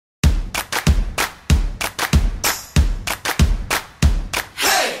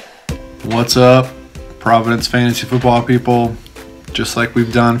What's up, Providence Fantasy Football people? Just like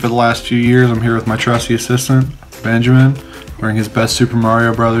we've done for the last few years, I'm here with my trusty assistant, Benjamin, wearing his best Super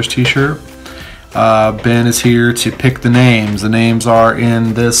Mario Brothers t-shirt. Ben is here to pick the names. The names are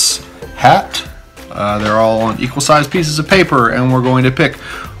in this hat. They're all on equal-sized pieces of paper, and we're going to pick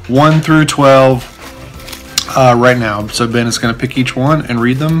 1 through 12 right now. So Ben is going to pick each one and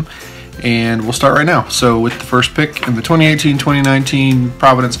read them, and we'll start right now. So with the first pick in the 2018-2019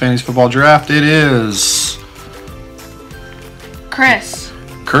 Providence Fantasy Football Draft, it is... Chris.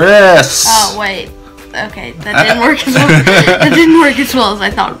 Oh, wait. Okay, that didn't work as well. That didn't work as well as I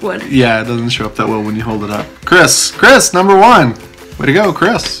thought it would. Yeah, it doesn't show up that well when you hold it up. Chris, number 1. Way to go,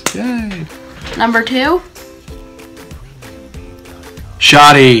 Chris. Yay. Number 2.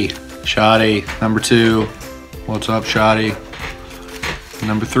 Shoddy, number 2. What's up, Shoddy?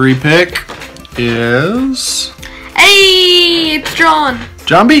 Number 3 pick is... Hey, it's John.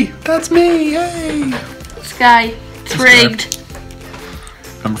 John B. That's me, yay. This guy, it's rigged.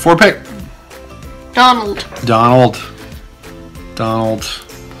 Number 4 pick. Donald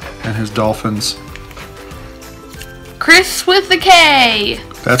and his Dolphins. Chris with the K.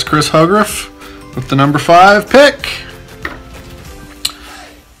 That's Chris Hogriff with the number 5 pick.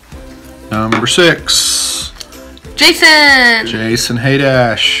 Number 6. Jason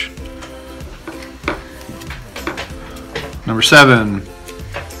Haydash. Number 7.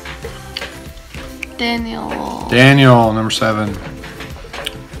 Daniel, number 7.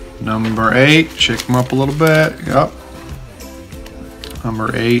 Number 8, shake him up a little bit. Yep. Number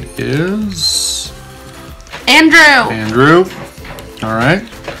 8 is... Andrew. All right.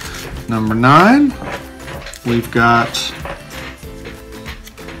 Number 9, we've got...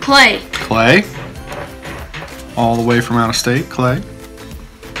 Clay. All the way from out of state, Clay.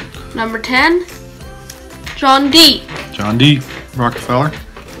 Number 10, John D. Rockefeller.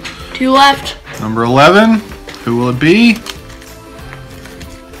 2 left. Number 11, who will it be?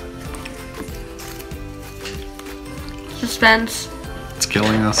 Suspense. It's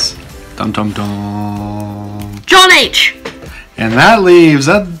killing us. Dum dum dum. John H. And that leaves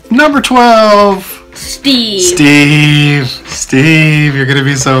at number 12. Steve, you're gonna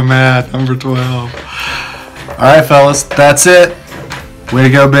be so mad. Number 12. Alright, fellas, that's it. Way to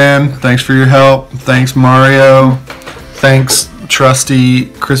go, Ben. Thanks for your help. Thanks, Mario. Thanks, trusty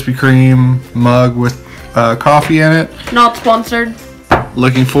Krispy Kreme mug with coffee in it. Not sponsored.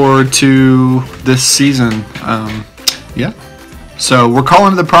 Looking forward to this season. Yeah. So we're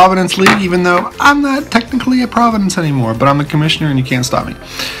calling it the Providence League, even though I'm not technically at Providence anymore, but I'm the commissioner and you can't stop me.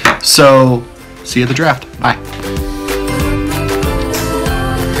 So see you at the draft. Bye.